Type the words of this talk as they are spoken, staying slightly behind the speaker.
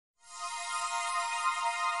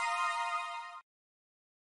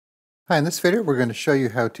Hi, in this video we're going to show you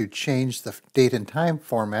how to change the date and time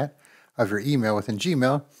format of your email within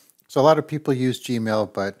Gmail. So a lot of people use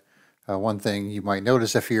Gmail, but one thing you might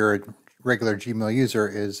notice if you're a regular Gmail user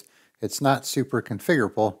is it's not super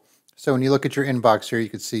configurable. So when you look at your inbox here, you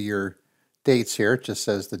can see your dates here. It just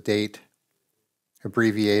says the date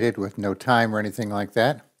abbreviated with no time or anything like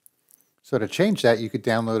that. So to change that, you could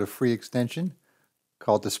download a free extension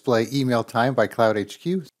called Display Email Time by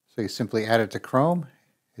CloudHQ. So you simply add it to Chrome.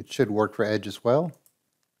 It should work for Edge as well.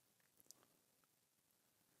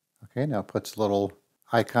 Okay, now it puts a little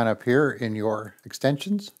icon up here in your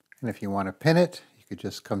extensions. And if you want to pin it, you could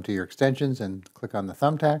just come to your extensions and click on the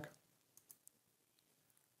thumbtack.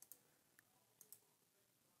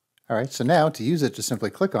 All right, so now to use it, just simply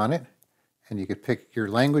click on it. And you could pick your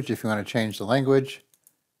language if you want to change the language.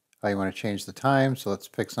 You want to change the time, so let's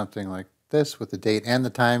pick something like this with the date and the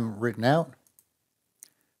time written out.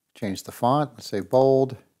 Change the font, let's say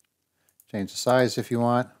bold. Change the size if you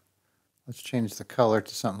want. Let's change the color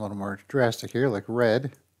to something a little more drastic here, like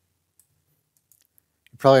red.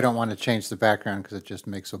 You probably don't want to change the background because it just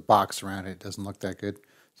makes a box around it. It doesn't look that good.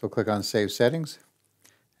 So click on Save Settings.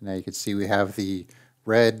 And now you can see we have the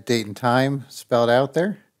red date and time spelled out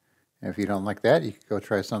there. And if you don't like that, you could go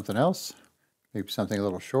try something else. Maybe something a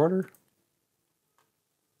little shorter.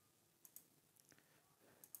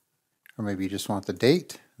 Or maybe you just want the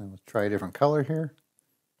date. And we'll try a different color here.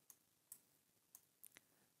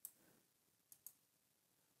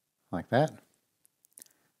 Like that.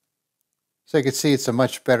 So you can see it's a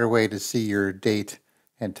much better way to see your date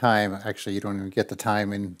and time. Actually, you don't even get the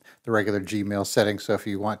time in the regular Gmail settings, so if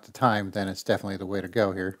you want the time, then it's definitely the way to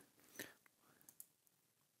go here.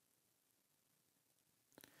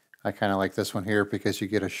 I kind of like this one here because you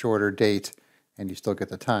get a shorter date and you still get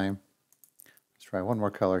the time. Let's try one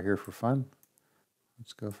more color here for fun.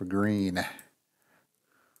 Let's go for green.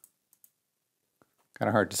 Kind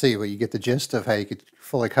of hard to see, but you get the gist of how you could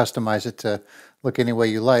fully customize it to look any way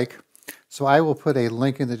you like. So I will put a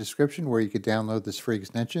link in the description where you could download this free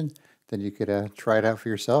extension. Then you could try it out for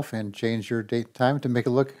yourself and change your date and time to make it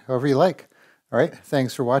look however you like. All right,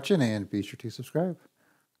 thanks for watching and be sure to subscribe.